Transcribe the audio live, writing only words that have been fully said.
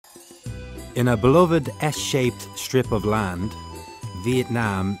In a beloved S-shaped strip of land,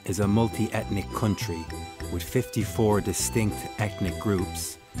 Vietnam is a multi-ethnic country with 54 distinct ethnic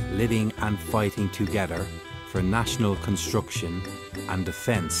groups living and fighting together for national construction and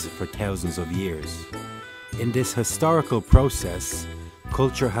defense for thousands of years. In this historical process,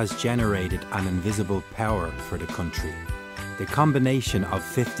 culture has generated an invisible power for the country. The combination of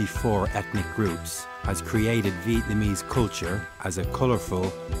 54 ethnic groups has created Vietnamese culture as a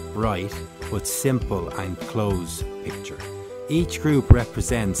colourful, bright, but simple and close picture. Each group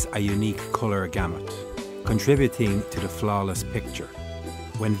represents a unique colour gamut, contributing to the flawless picture.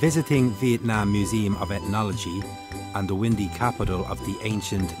 When visiting Vietnam Museum of Ethnology and the windy capital of the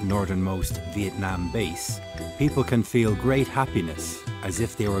ancient northernmost Vietnam base, people can feel great happiness as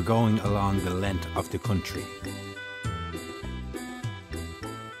if they were going along the length of the country.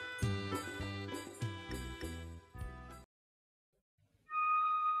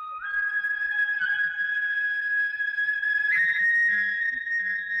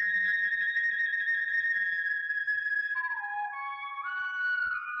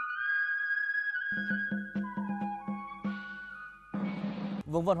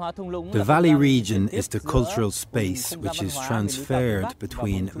 The valley region is the cultural space which is transferred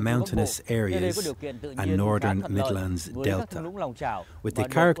between mountainous areas and northern Midlands Delta. With the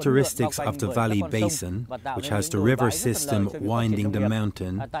characteristics of the valley basin, which has the river system winding the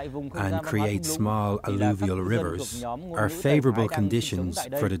mountain and creates small alluvial rivers, are favourable conditions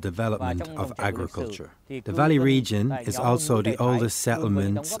for the development of agriculture. The valley region is also the oldest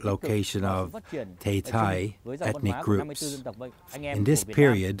settlement location of Tay ethnic groups. In this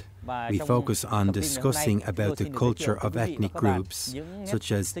period, we focus on discussing about the culture of ethnic groups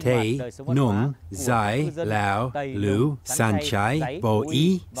such as Tay, Nung, Zai, Lao, Lu, San Chai, Bo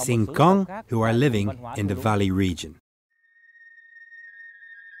I, Sing Kong, who are living in the valley region.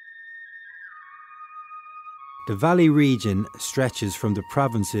 The valley region stretches from the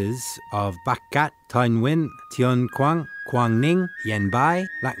provinces of Bac Cat, Thanh Nguyen, Tuan Quang, Quang Ninh, Yen Bai,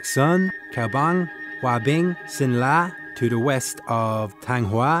 Lac Son, Cao Bang, Hoa Binh, Sin La, to the west of Thanh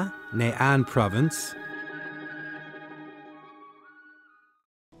Hoa, Nghệ An province.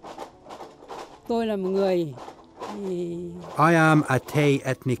 I am a Tay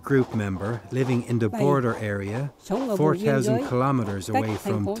ethnic group member living in the border area, 4,000 kilometers away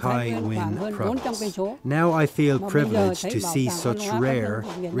from Thanh Nguyen province. Now I feel privileged to see such rare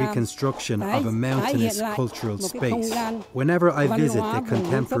reconstruction of a mountainous cultural space. Whenever I visit the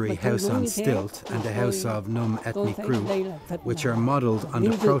contemporary house on stilt and the house of Num ethnic group, which are modelled on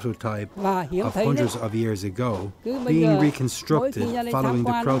the prototype of hundreds of years ago, being reconstructed following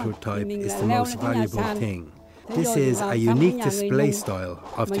the prototype is the most valuable thing. This is a unique display style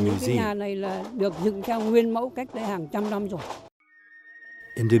of the museum.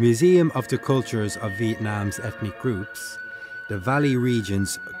 In the Museum of the Cultures of Vietnam's ethnic groups, the valley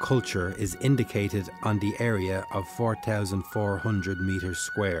region's culture is indicated on the area of 4,400 meters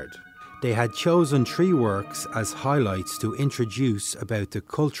squared. They had chosen 3 works as highlights to introduce about the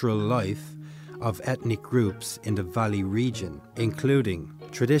cultural life of ethnic groups in the valley region, including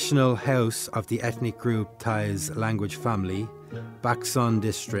Traditional House of the ethnic group Thai's language family, Bac Son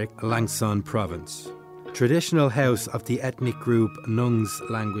District, Lang Son Province. Traditional House of the ethnic group Nung's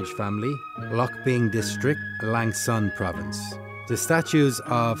language family, Loc Binh District, Lang Son Province. The statues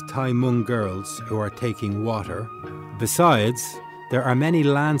of Thai Hmong girls who are taking water. Besides, there are many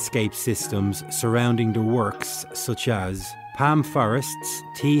landscape systems surrounding the works such as palm forests,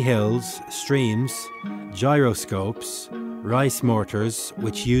 tea hills, streams, gyroscopes, rice mortars,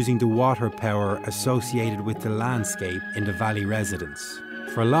 which using the water power associated with the landscape in the valley residence.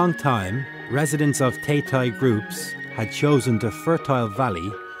 For a long time, residents of Tay groups had chosen the fertile valley,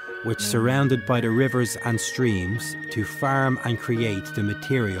 which surrounded by the rivers and streams, to farm and create the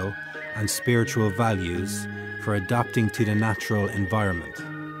material and spiritual values for adapting to the natural environment.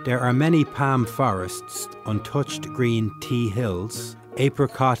 There are many palm forests, untouched green tea hills,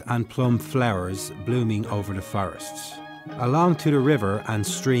 apricot and plum flowers blooming over the forests. Along to the river and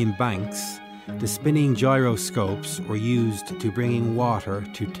stream banks, the spinning gyroscopes were used to bringing water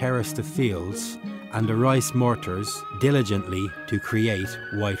to terrace the fields and the rice mortars diligently to create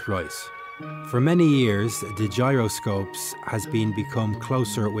white rice. For many years, the gyroscopes has become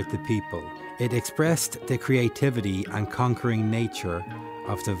closer with the people. It expressed the creativity and conquering nature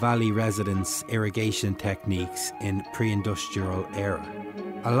of the valley residents' irrigation techniques in pre-industrial era.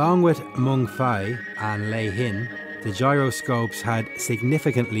 Along with Mung Phai and Lei Hin, the gyroscopes had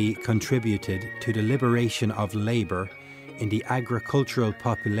significantly contributed to the liberation of labour in the agricultural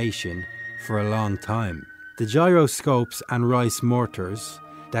population for a long time. The gyroscopes and rice mortars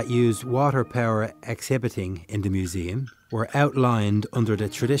that used water power exhibiting in the museum were outlined under the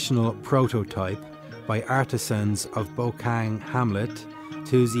traditional prototype by artisans of Bokang Hamlet,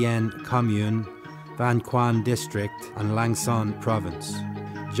 Tuzien Commune, Van Quan District and Langson Province.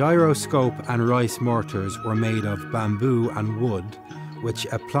 Gyroscope and rice mortars were made of bamboo and wood, which,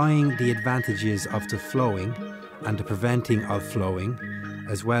 applying the advantages of the flowing and the preventing of flowing,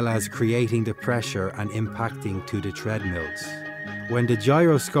 as well as creating the pressure and impacting to the treadmills. When the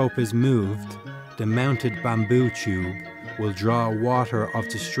gyroscope is moved, the mounted bamboo tube will draw water of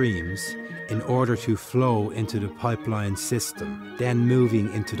the streams in order to flow into the pipeline system, then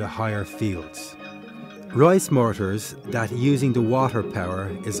moving into the higher fields. Rice mortars that using the water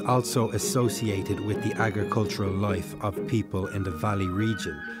power is also associated with the agricultural life of people in the valley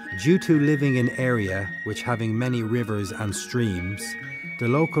region. Due to living in area which having many rivers and streams, the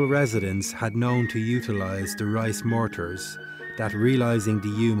local residents had known to utilize the rice mortars that realizing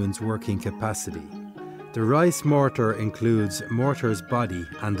the human's working capacity. The rice mortar includes mortar's body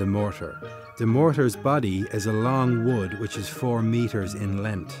and the mortar. The mortar's body is a long wood which is 4 meters in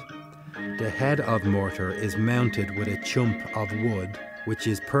length. The head of mortar is mounted with a chump of wood which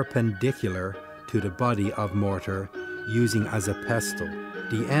is perpendicular to the body of mortar, using as a pestle.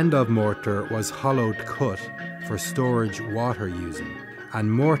 The end of mortar was hollowed cut for storage water using,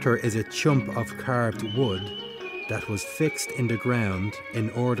 and mortar is a chump of carved wood that was fixed in the ground in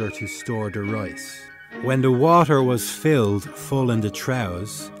order to store the rice. When the water was filled full in the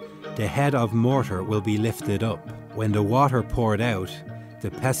troughs, the head of mortar will be lifted up. When the water poured out,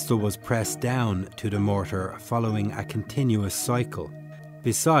 the pestle was pressed down to the mortar following a continuous cycle.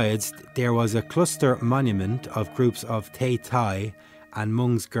 Besides, there was a cluster monument of groups of Tay Thai and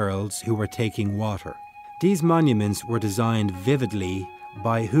Hmong's girls who were taking water. These monuments were designed vividly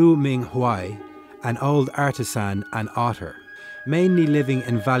by Hu Ming Huai, an old artisan and otter. Mainly living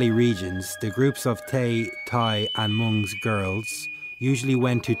in valley regions, the groups of Tay Thai and Hmong's girls usually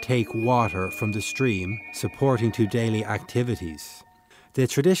went to take water from the stream, supporting to daily activities. The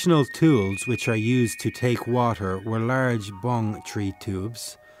traditional tools which are used to take water were large bong tree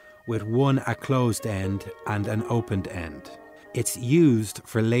tubes, with one a closed end and an opened end. It's used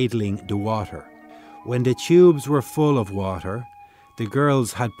for ladling the water. When the tubes were full of water, the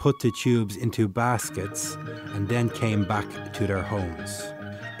girls had put the tubes into baskets and then came back to their homes.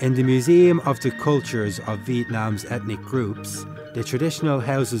 In the Museum of the Cultures of Vietnam's ethnic groups, the traditional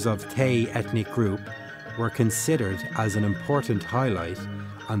houses of Tay ethnic group were considered as an important highlight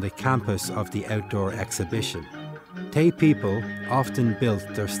on the campus of the outdoor exhibition. Tay people often built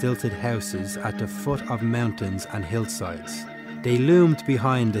their stilted houses at the foot of mountains and hillsides. They loomed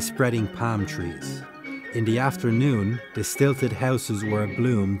behind the spreading palm trees. In the afternoon, the stilted houses were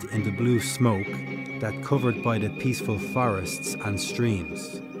bloomed in the blue smoke that covered by the peaceful forests and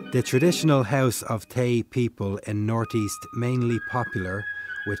streams. The traditional house of Tay people in Northeast mainly popular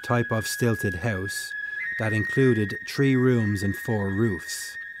with type of stilted house that included 3 rooms and 4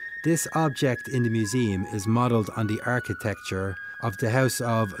 roofs. This object in the museum is modelled on the architecture of the house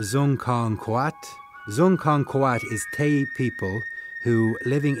of Zung Kong Quat. Zung Kong Quat is Tay people who,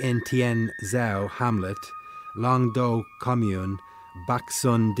 living in Tien Zhao Hamlet, Long Do Commune, Bac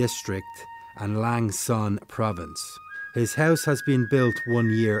Sun District and Lang Son Province. His house has been built 1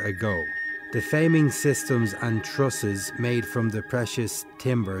 year ago. The framing systems and trusses made from the precious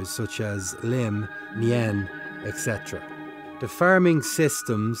timbers such as lim, nien, etc. The farming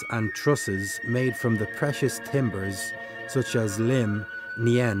systems and trusses made from the precious timbers such as lim,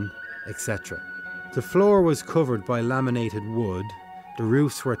 nien, etc. The floor was covered by laminated wood. The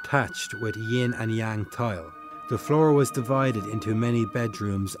roofs were thatched with yin and yang tile. The floor was divided into many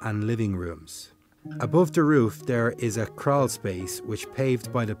bedrooms and living rooms. Above the roof there is a crawl space which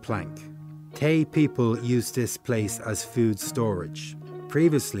paved by the plank. Tay people used this place as food storage.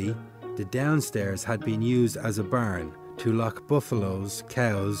 Previously, the downstairs had been used as a barn to lock buffaloes,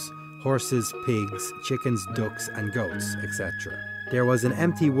 cows, horses, pigs, chickens, ducks and goats, etc. There was an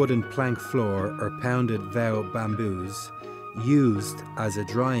empty wooden plank floor or pounded vow bamboos used as a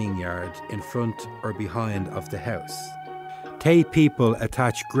drying yard in front or behind of the house. Tay people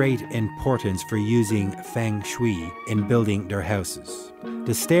attach great importance for using feng shui in building their houses.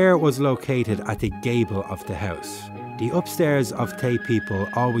 The stair was located at the gable of the house. The upstairs of Tay people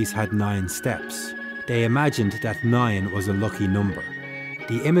always had 9 steps. They imagined that 9 was a lucky number.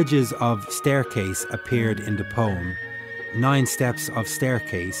 The images of staircase appeared in the poem. 9 steps of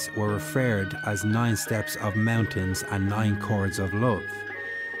staircase were referred as 9 steps of mountains and 9 chords of love.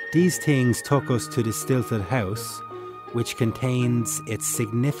 These things took us to the stilted house, which contains its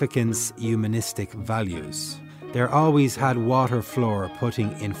significance humanistic values. There always had water floor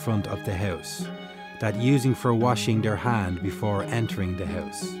putting in front of the house, that using for washing their hand before entering the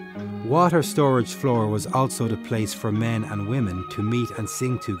house. Water storage floor was also the place for men and women to meet and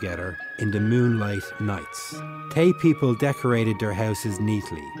sing together in the moonlight nights. Tay people decorated their houses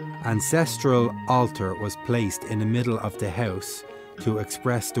neatly. Ancestral altar was placed in the middle of the house to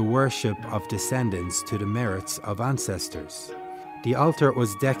express the worship of descendants to the merits of ancestors. The altar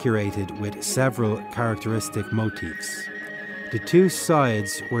was decorated with several characteristic motifs. The two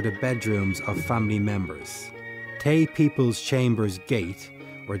sides were the bedrooms of family members. Tay people's chambers gate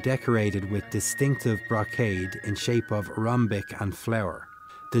were decorated with distinctive brocade in shape of rhombic and flower.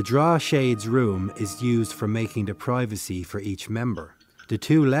 The draw shades room is used for making the privacy for each member. The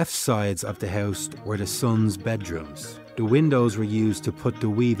two left sides of the house were the sons' bedrooms. The windows were used to put the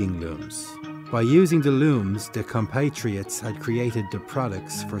weaving looms. By using the looms, the compatriots had created the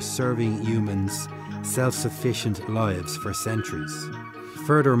products for serving humans self-sufficient lives for centuries.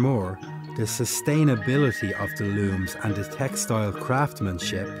 Furthermore, the sustainability of the looms and the textile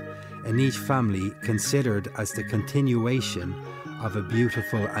craftsmanship in each family considered as the continuation of a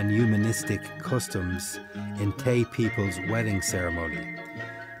beautiful and humanistic customs in Tay people's wedding ceremony.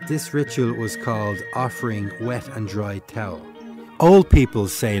 This ritual was called offering wet and dry towel. Old people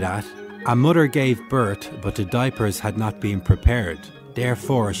say that a mother gave birth but the diapers had not been prepared.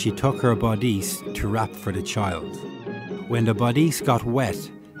 Therefore she took her bodice to wrap for the child. When the bodice got wet,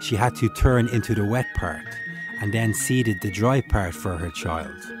 she had to turn into the wet part and then seeded the dry part for her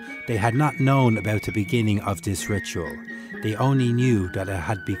child. They had not known about the beginning of this ritual. They only knew that it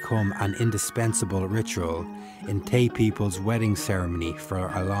had become an indispensable ritual in Tay people's wedding ceremony for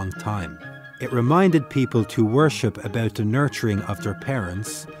a long time. It reminded people to worship about the nurturing of their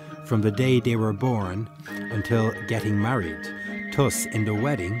parents from the day they were born until getting married. Thus, in the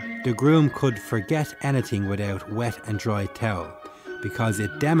wedding, the groom could forget anything without wet and dry towel, because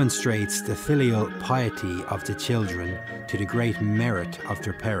it demonstrates the filial piety of the children to the great merit of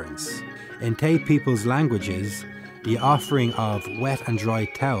their parents. In Tay people's languages, the offering of wet and dry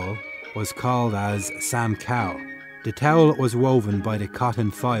towel was called as sam cow. The towel was woven by the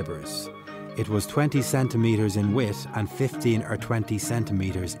cotton fibers. It was 20 centimeters in width and 15 or 20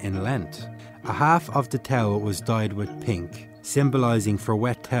 centimeters in length. A half of the towel was dyed with pink, symbolizing for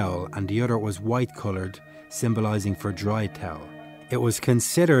wet towel, and the other was white colored, symbolizing for dry towel. It was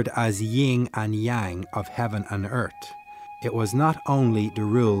considered as yin and yang of heaven and earth. It was not only the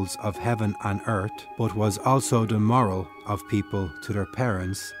rules of heaven and earth, but was also the moral of people to their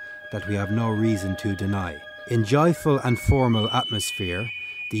parents that we have no reason to deny. In joyful and formal atmosphere,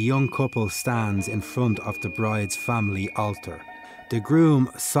 the young couple stands in front of the bride's family altar. The groom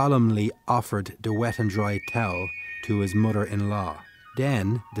solemnly offered the wet and dry towel to his mother-in-law.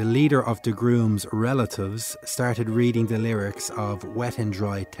 Then, the leader of the groom's relatives started reading the lyrics of Wet and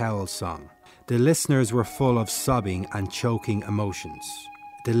Dry Towel song. The listeners were full of sobbing and choking emotions.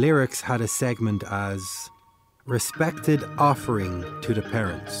 The lyrics had a segment as respected offering to the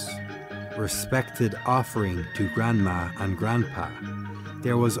parents, respected offering to grandma and grandpa.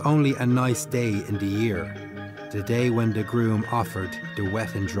 There was only a nice day in the year, the day when the groom offered the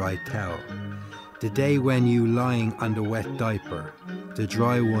wet and dry towel, the day when you lying on the wet diaper, the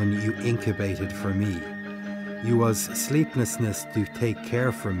dry one you incubated for me. You was sleeplessness to take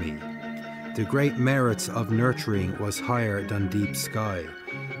care for me. The great merits of nurturing was higher than deep sky.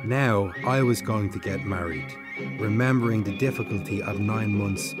 Now I was going to get married, remembering the difficulty of 9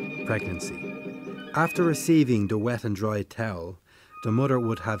 months pregnancy. After receiving the wet and dry towel, the mother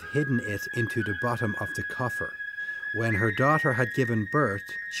would have hidden it into the bottom of the coffer. When her daughter had given birth,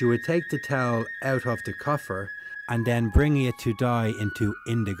 she would take the towel out of the coffer and then bring it to dye into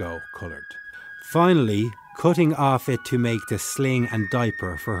indigo coloured. Finally, cutting off it to make the sling and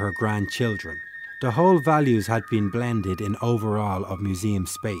diaper for her grandchildren. The whole values had been blended in overall of museum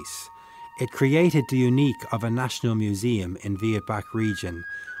space. It created the unique of a national museum in Viet Bac region,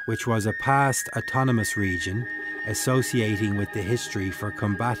 which was a past autonomous region associating with the history for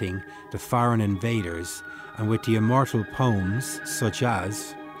combating the foreign invaders and with the immortal poems such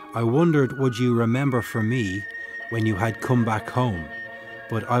as, I wondered would you remember for me when you had come back home,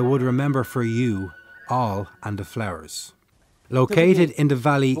 but I would remember for you all and the flowers. Located in the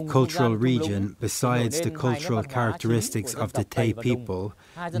Valley cultural region, besides the cultural characteristics of the Tay people,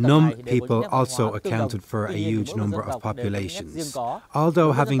 Num people also accounted for a huge number of populations.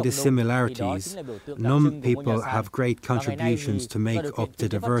 Although having the similarities, Num people have great contributions to make up the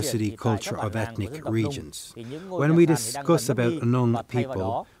diversity culture of ethnic regions. When we discuss about Num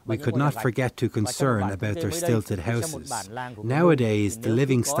people, we could not forget to concern about their stilted houses. Nowadays, the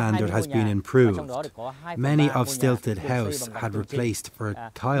living standard has been improved. Many of stilted houses had replaced for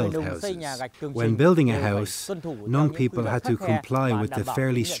tiled houses. When building a house, Nung people had to comply with the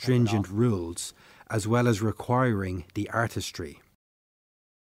fairly stringent rules, as well as requiring the artistry.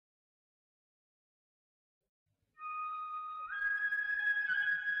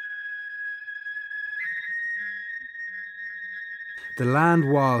 The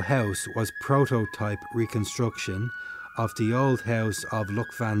land wall house was prototype reconstruction of the old house of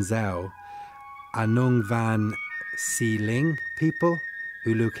Luk Van Zau, a Nung Van Si Ling people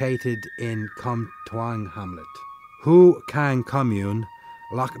who located in Kom Tuang hamlet. Hu Kang Commune,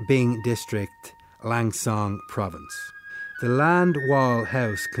 Loc Bing District, Lang Song Province. The land wall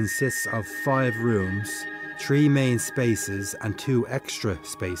house consists of 5 rooms, 3 main spaces and 2 extra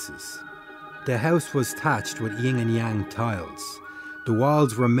spaces. The house was thatched with yin and yang tiles. The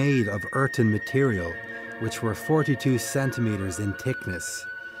walls were made of earthen material, which were 42 centimeters in thickness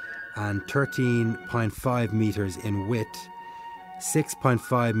and 13.5 meters in width,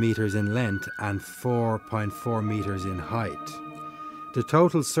 6.5 meters in length and 4.4 meters in height. The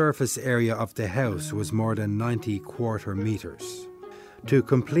total surface area of the house was more than 90 quarter meters. To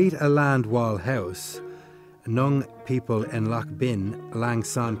complete a land wall house, Nung people in Loc Bin, Lang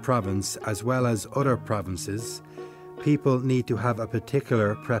Son province, as well as other provinces, people need to have a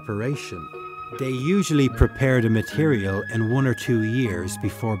particular preparation. They usually prepare the material in 1 or 2 years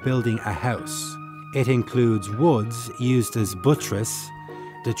before building a house. It includes woods used as buttress,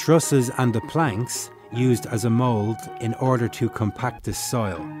 the trusses and the planks used as a mould in order to compact the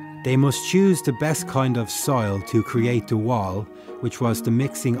soil. They must choose the best kind of soil to create the wall, which was the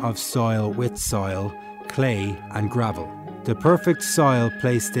mixing of soil with soil, clay and gravel. The perfect soil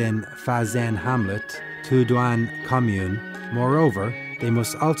placed in Pha Zen hamlet, Tu Duan commune. Moreover, they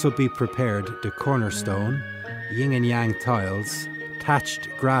must also be prepared the cornerstone, yin and yang tiles, thatched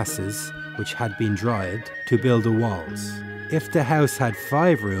grasses, which had been dried, to build the walls. If the house had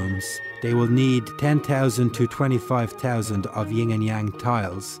 5 rooms, they will need 10,000 to 25,000 of yin and yang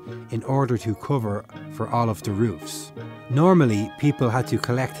tiles in order to cover for all of the roofs. Normally, people had to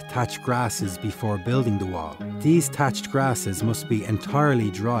collect thatched grasses before building the wall. These thatched grasses must be entirely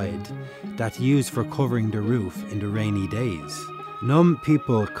dried, that used for covering the roof in the rainy days. Num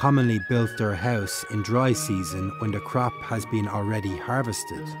people commonly built their house in dry season when the crop has been already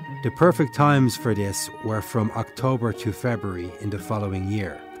harvested. The perfect times for this were from October to February in the following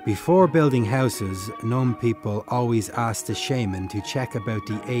year. Before building houses, Num people always asked the shaman to check about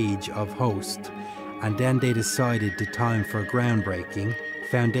the age of host, and then they decided the time for groundbreaking,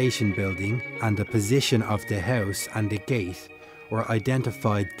 foundation building, and the position of the house and the gate were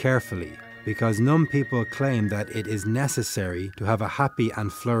identified carefully, because Num people claim that it is necessary to have a happy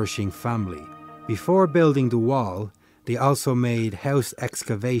and flourishing family. Before building the wall, they also made house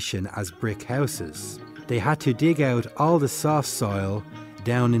excavation as brick houses. They had to dig out all the soft soil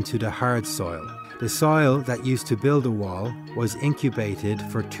down into the hard soil. The soil that used to build the wall was incubated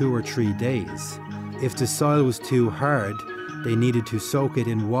for 2 or 3 days. If the soil was too hard, they needed to soak it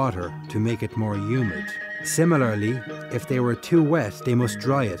in water to make it more humid. Similarly, if they were too wet, they must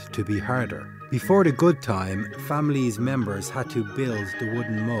dry it to be harder. Before the good time, families' members had to build the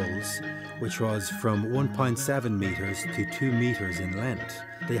wooden molds, which was from 1.7 meters to 2 meters in length.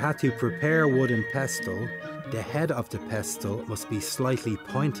 They had to prepare wooden pestle. The head of the pestle must be slightly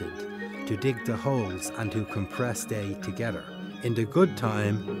pointed to dig the holes and to compress they together. In the good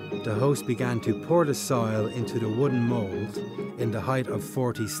time, the host began to pour the soil into the wooden mold in the height of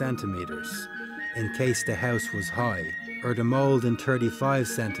 40 centimeters, in case the house was high, or the mold in 35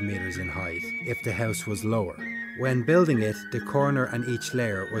 centimeters in height if the house was lower. When building it, the corner and each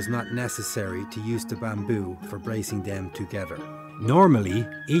layer was not necessary to use the bamboo for bracing them together. Normally,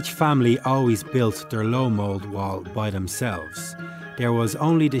 each family always built their low mold wall by themselves. There was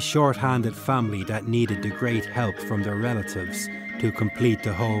only the short-handed family that needed the great help from their relatives to complete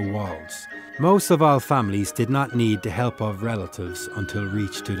the whole walls. Most of all families did not need the help of relatives until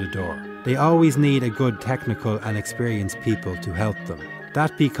reached to the door. They always need a good technical and experienced people to help them.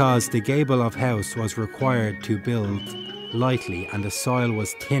 That because the gable of house was required to build lightly and the soil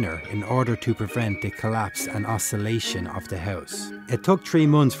was thinner in order to prevent the collapse and oscillation of the house. It took 3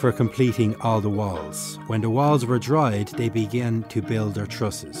 months for completing all the walls. When the walls were dried, they began to build their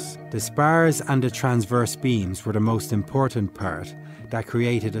trusses. The spars and the transverse beams were the most important part that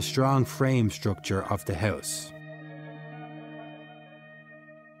created a strong frame structure of the house.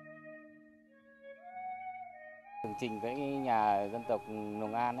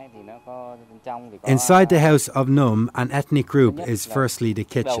 Inside the house of Num, an ethnic group is firstly the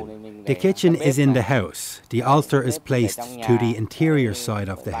kitchen. The kitchen is in the house. The altar is placed to the interior side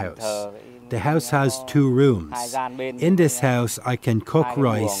of the house. The house has 2 rooms. In this house, I can cook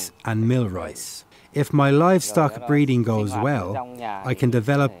rice and mill rice. If my livestock breeding goes well, I can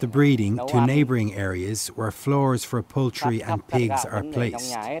develop the breeding to neighboring areas where floors for poultry and pigs are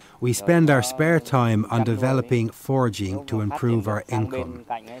placed. We spend our spare time on developing foraging to improve our income.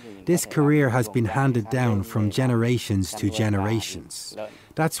 This career has been handed down from generations to generations.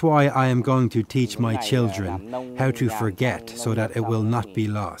 That's why I am going to teach my children how to forget so that it will not be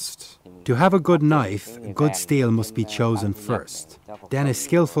lost. To have a good knife, good steel must be chosen first. Then a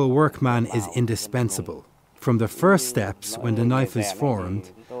skillful workman is indispensable. From the first steps, when the knife is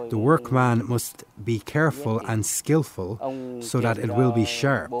formed, the workman must be careful and skillful so that it will be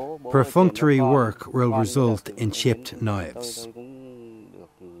sharp. Perfunctory work will result in chipped knives.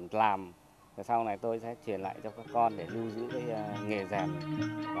 Sau này tôi sẽ truyền lại cho các con để lưu giữ cái nghề rèn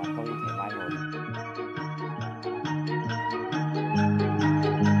và không thể mai một.